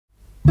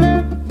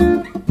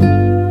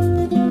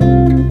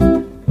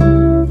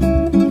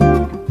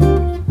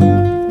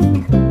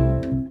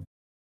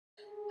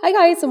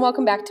guys, and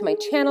welcome back to my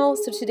channel.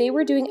 So today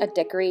we're doing a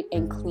decorate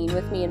and clean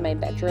with me in my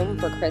bedroom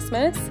for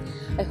Christmas.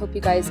 I hope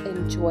you guys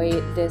enjoy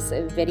this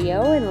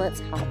video, and let's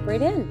hop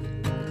right in.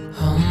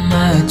 Oh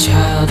my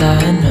child,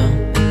 I know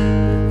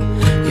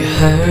you're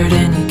hurt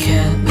and you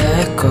can't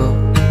let go.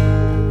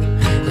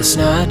 It's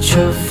not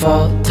your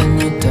fault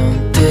and you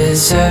don't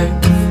deserve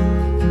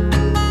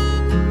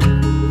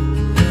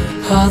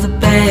all the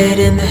bad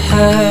and the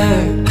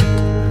hurt.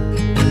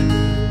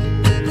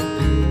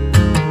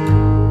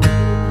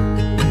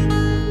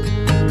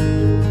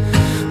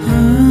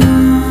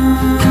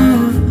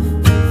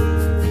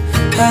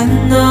 I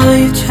know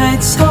you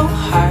tried so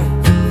hard.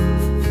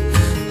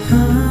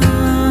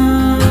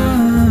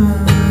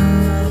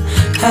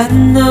 I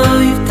know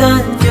you've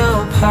done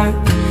your part.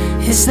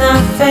 It's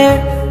not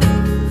fair.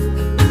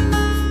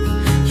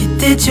 You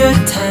did your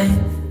time.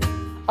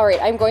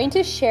 Alright, I'm going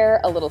to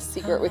share a little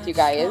secret with you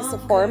guys.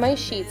 For my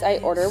sheets, I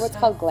order what's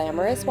called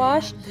Glamorous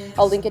wash.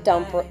 I'll link it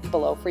down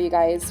below for you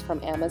guys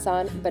from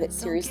Amazon, but it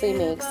seriously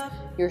makes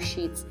your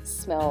sheets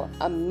smell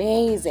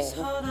amazing.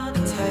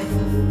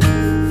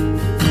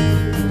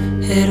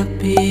 It'll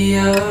be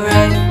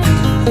alright.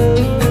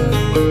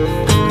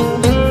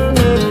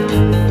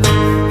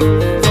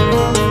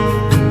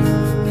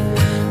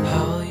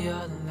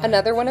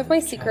 Another one of my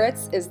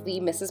secrets is the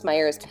Mrs.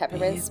 Meyer's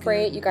peppermint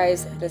spray. You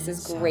guys, this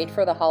is great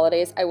for the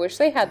holidays. I wish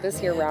they had this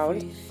year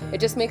round. It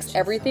just makes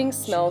everything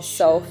smell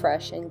so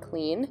fresh and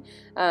clean.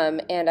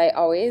 And I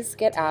always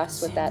get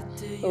asked what that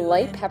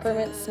light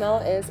peppermint smell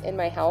is in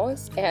my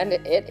house, and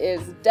it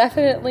is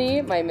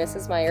definitely my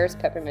Mrs. Meyer's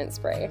peppermint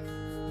spray.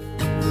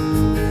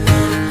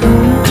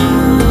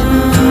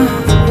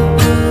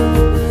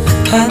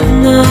 I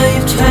know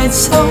you've tried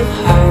so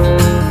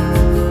hard.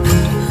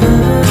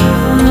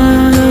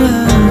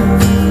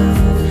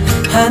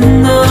 I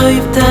know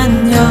you've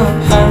done your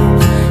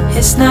part.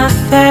 It's not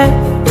fair.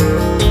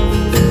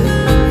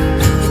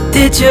 You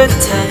did your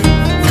time.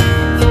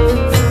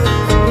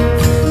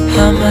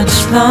 How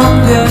much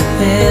longer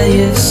will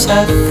you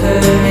suffer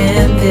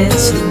in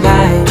this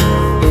life?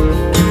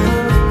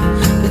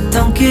 But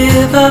don't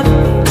give up.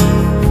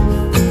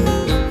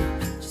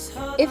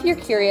 If you're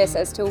curious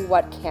as to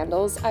what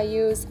candles I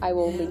use, I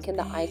will link in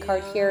the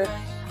iCard here.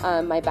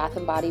 My Bath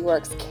 & Body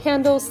Works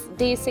candles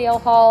day sale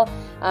haul.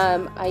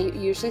 I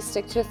usually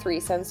stick to 3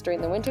 cents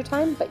during the winter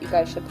time, but you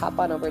guys should pop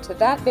on over to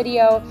that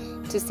video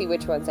to see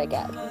which ones I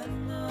get.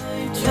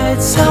 You tried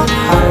so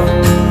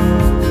hard.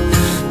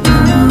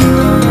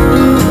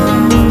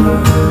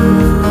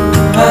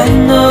 I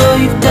know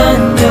you've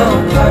done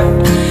your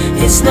part.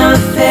 It's not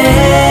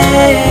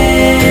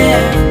fair.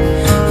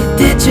 You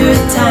did your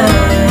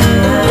time.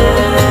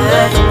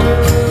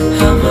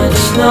 How much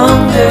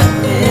longer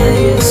will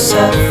you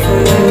suffer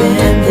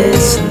in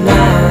this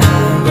life?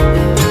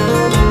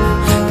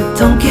 But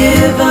don't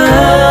give up.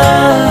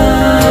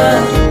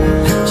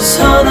 Just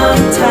hold on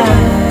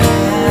tight.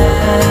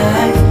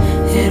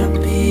 It'll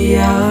be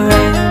alright.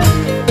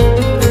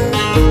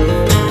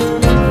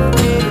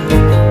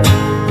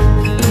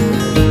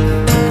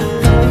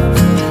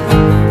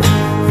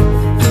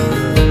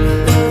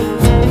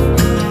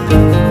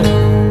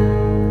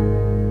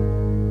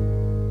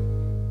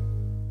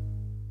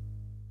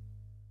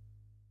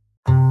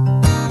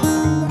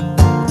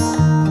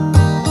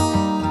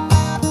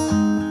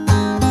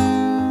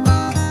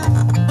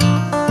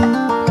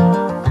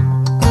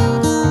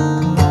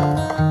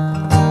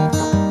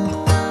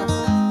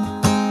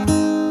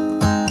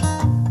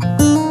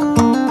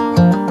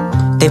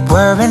 They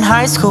were in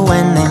high school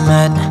when they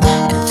met,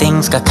 and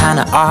things got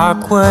kinda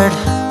awkward.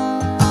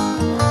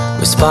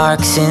 With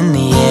sparks in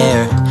the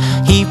air,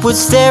 he would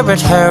stare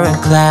at her in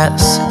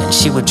class, and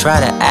she would try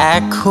to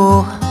act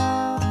cool.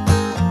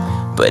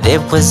 But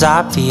it was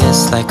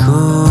obvious, like,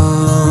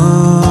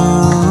 ooh,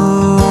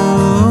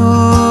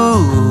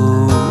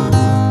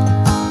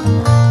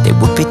 they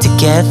would be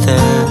together,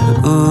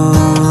 ooh.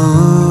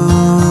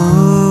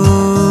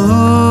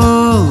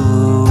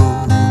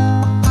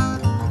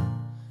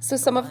 So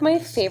some of my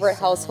favorite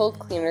household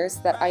cleaners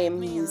that I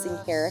am using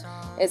here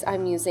is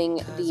I'm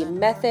using the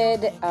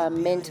Method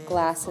Mint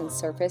Glass and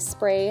Surface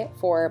Spray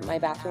for my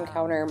bathroom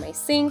counter, my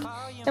sink,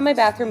 and my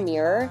bathroom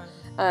mirror.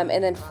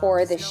 And then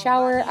for the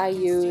shower, I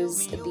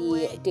use the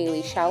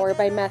Daily Shower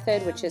by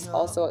Method, which is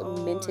also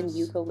mint and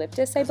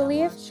eucalyptus, I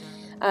believe.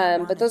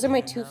 But those are my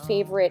 2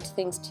 favorite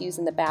things to use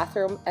in the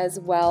bathroom, as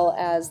well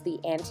as the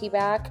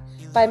Anti-Bac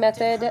by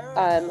Method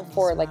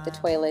for like the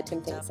toilet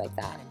and things like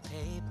that.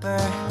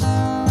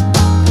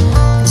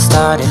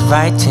 Started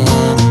writing,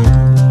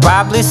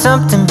 probably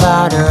something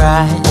about her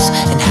eyes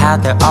and how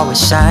they're always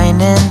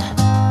shining,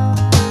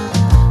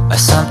 or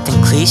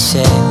something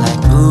cliche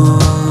like ooh.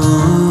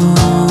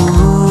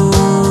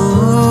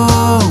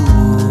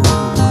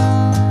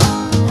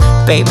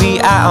 Baby,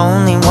 I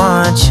only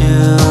want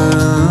you.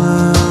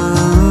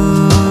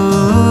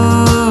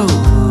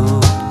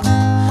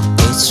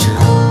 It's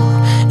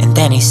true. And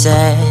then he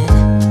said,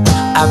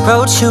 I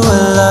wrote you a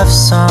love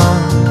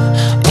song,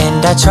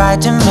 and I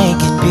tried to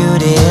make it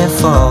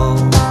beautiful.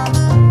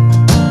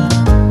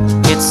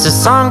 It's a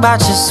song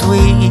about your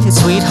sweet,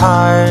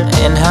 sweetheart,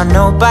 and how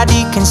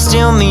nobody can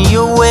steal me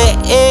away.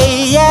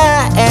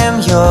 Yeah, I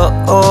am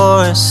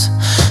yours,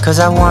 'cause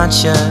I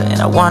want you, and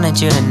I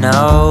wanted you to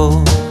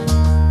know.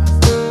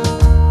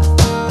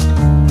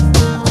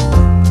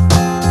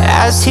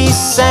 As he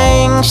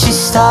sang, she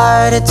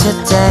started to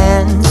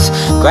dance,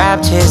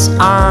 grabbed his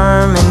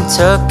arm and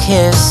took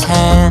his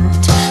hand.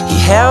 He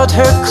held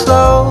her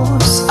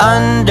close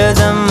under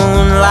the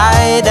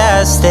moonlight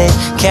as they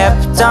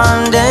kept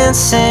on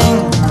dancing.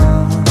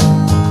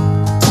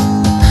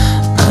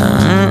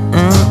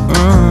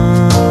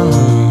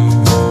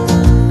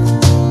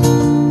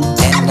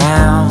 And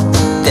now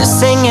they're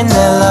singing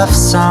their love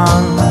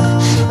song,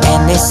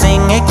 and they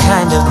sing it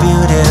kind of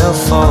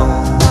beautiful,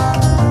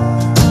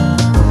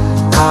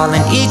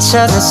 calling each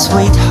other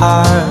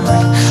sweetheart.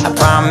 I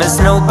promise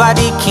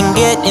nobody can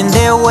get in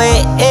their way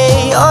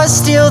or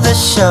steal the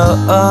show.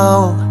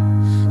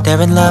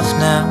 They're in love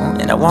now,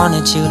 and I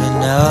wanted you to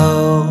know.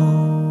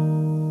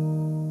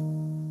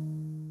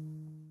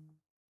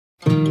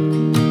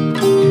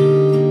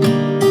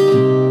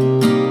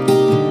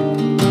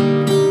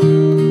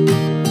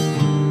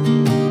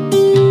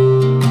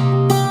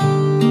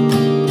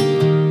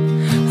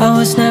 I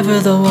was never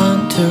the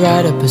one to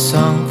write up a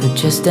song for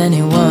just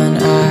anyone.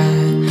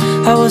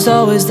 I was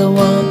always the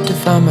one to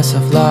find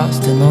myself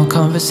lost in long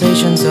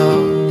conversations,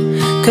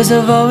 Cause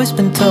I've always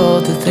been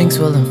told that things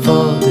will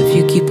unfold if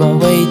you keep on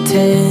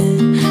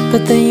waiting.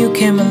 But then you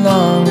came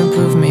along and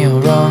proved me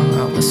all wrong.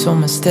 I was so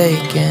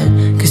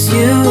mistaken. Cause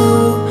you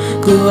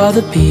glue all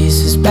the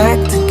pieces back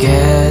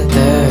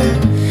together.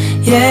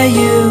 Yeah,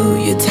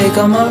 you take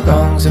all my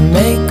wrongs and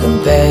make them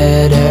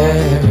better.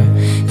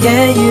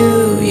 Yeah,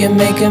 you're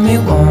making me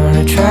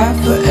wanna try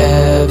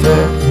forever.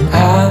 And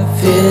I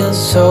feel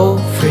so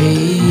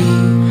free,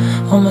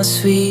 oh my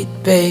sweet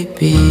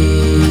baby.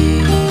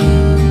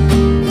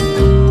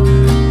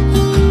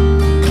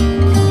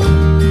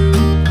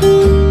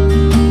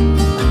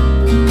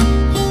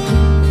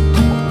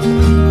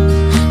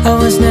 I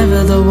was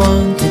never the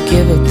one to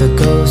give up the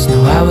ghost.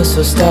 No, I was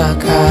so stuck.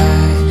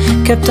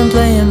 I kept on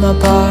playing my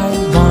part,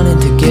 wanting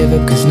to give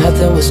up cause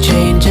nothing was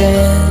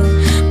changing.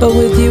 But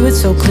with you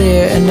it's so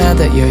clear, and now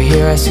that you're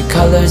here I see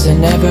colors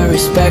in every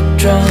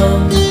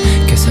spectrum.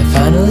 Guess I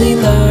finally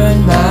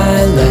learned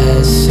my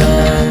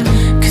lesson.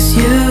 Cause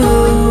you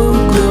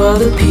glue all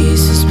the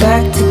pieces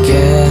back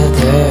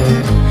together.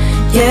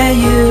 Yeah,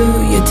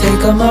 you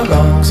take all my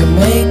wrongs and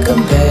make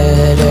them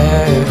better.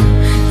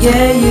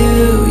 Yeah,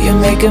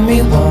 you're making me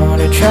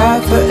wanna try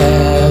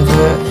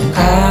forever. And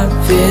I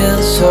feel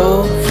so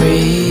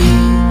free,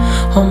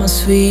 oh my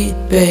sweet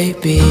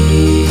baby.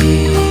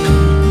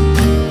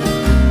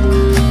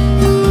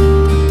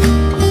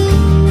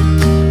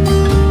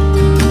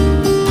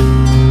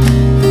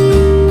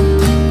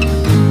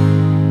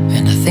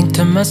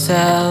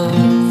 Myself,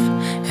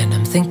 and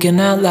I'm thinking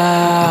out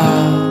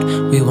loud,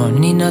 we won't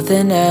need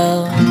nothing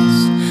else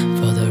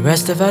for the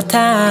rest of our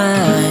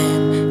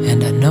time.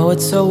 And I know it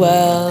so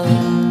well,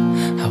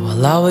 I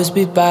will always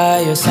be by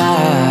your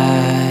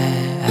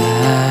side.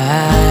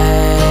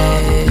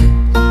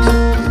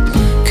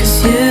 Cause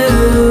you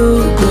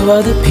glue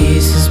all the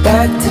pieces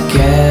back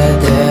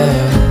together.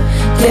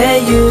 Yeah,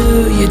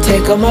 you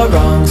take all my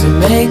wrongs and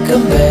make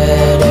them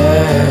better.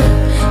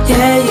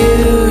 Yeah,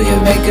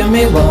 you're making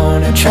me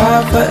wanna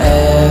try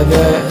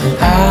forever. And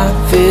I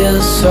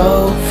feel so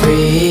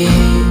free,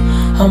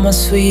 oh my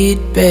sweet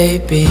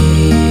baby.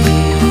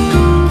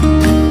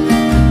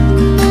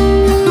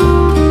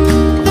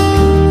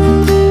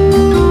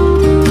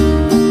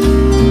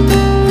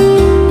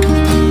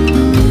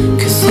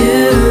 Cause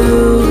you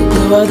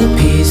glue all the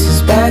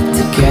pieces back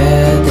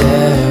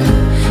together.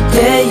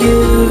 Yeah,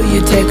 you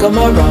take all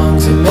my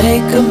wrongs and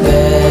make them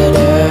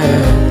better.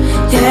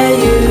 Yeah,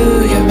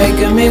 you're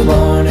making me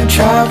wanna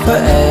try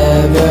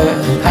forever.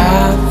 And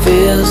I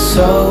feel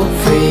so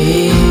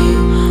free,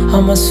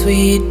 oh my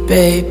sweet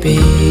baby.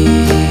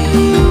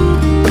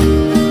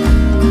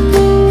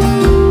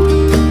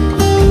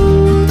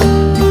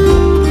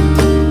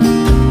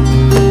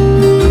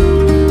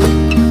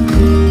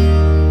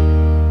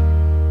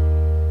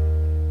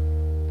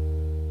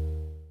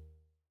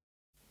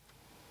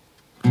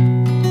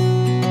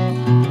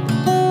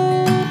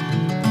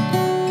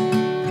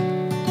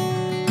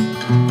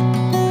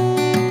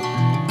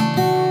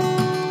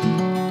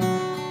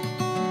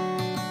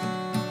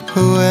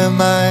 Who am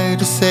I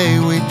to say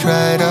we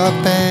tried our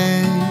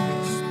best?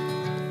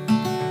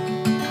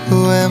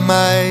 Who am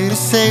I to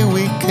say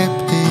we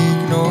kept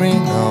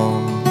ignoring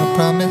all our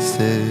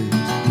promises?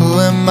 Who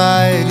am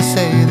I to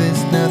say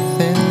there's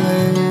nothing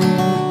left?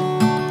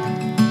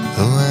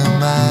 Who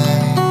am I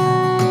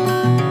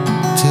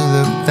to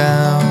look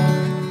down?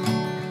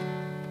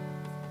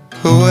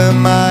 Who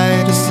am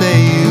I to say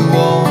you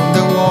won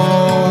the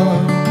war,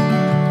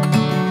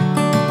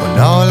 when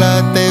all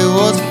I did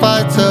was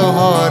fight so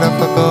hard I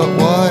forgot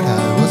what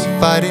I was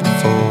fighting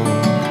for?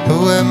 Who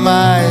am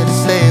I to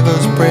save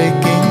us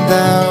breaking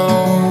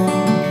down?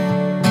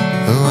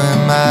 Who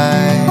am I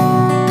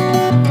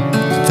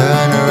to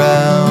turn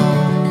around?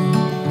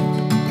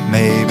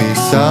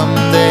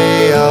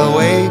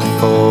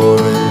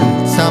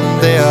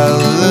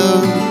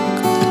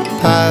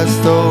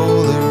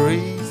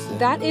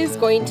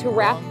 going to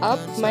wrap up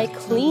my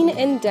clean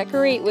and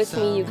decorate with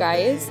me, you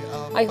guys.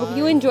 I hope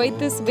you enjoyed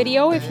this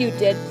video. If you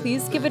did,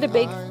 please give it a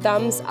big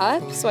thumbs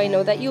up so I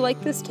know that you like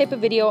this type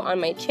of video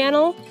on my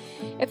channel.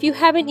 If you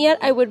haven't yet,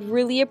 I would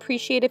really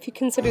appreciate if you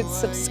considered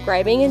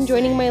subscribing and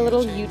joining my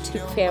little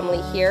YouTube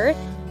family here.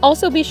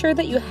 Also, be sure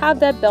that you have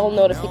that bell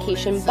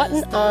notification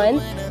button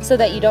on so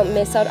that you don't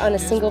miss out on a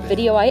single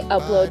video I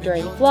upload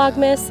during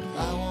Vlogmas.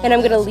 And I'm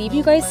going to leave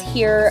you guys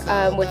here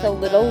with a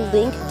little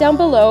link down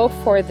below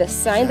for the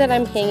sign that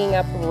I'm hanging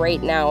up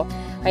right now.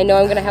 I know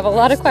I'm going to have a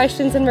lot of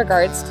questions in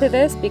regards to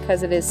this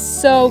because it is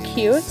so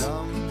cute.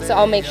 So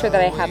I'll make sure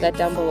that I have that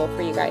down below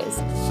for you guys.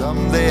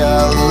 Someday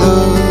I'll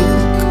look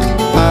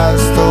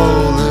past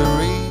all the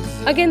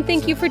reasons. Again,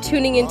 thank you for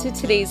tuning into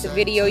today's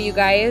video, you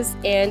guys,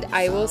 and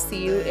I will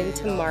see you in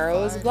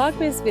tomorrow's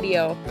Vlogmas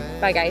video.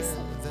 Bye, guys.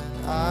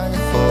 I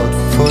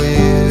fought for you.